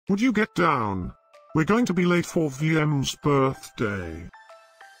Would you get down? We're going to be late for VM's birthday.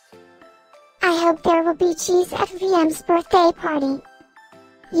 I hope there will be cheese at VM's birthday party.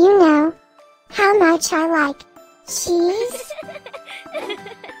 You know how much I like cheese.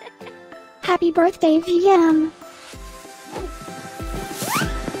 Happy birthday, VM.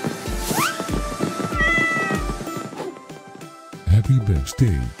 Happy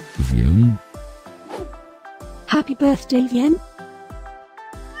birthday, VM. Happy birthday, VM.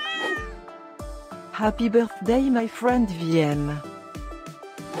 Happy birthday, my friend VM.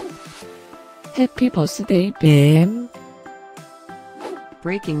 Happy birthday, VM.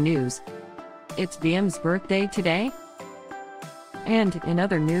 Breaking news. It's VM's birthday today. And in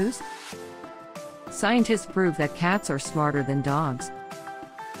other news, scientists prove that cats are smarter than dogs.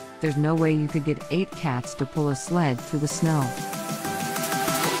 There's no way you could get 8 cats to pull a sled through the snow.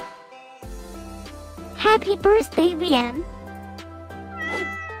 Happy birthday, VM.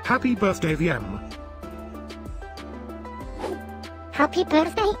 Happy birthday, VM. Happy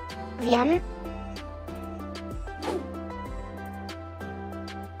birthday, VM.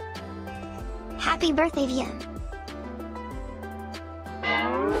 Happy birthday, VM.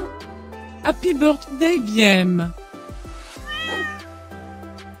 Happy birthday, VM.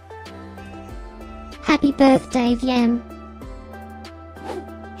 Happy birthday, VM.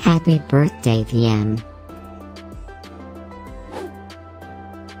 Happy birthday, VM.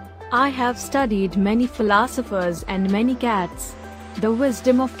 I have studied many philosophers and many cats. The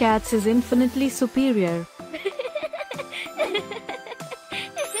wisdom of cats is infinitely superior.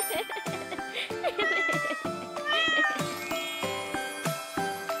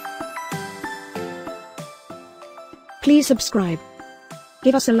 Please subscribe,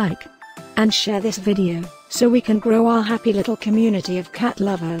 give us a like, and share this video, so we can grow our happy little community of cat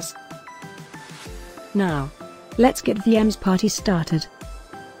lovers. Now, let's get VM's party started.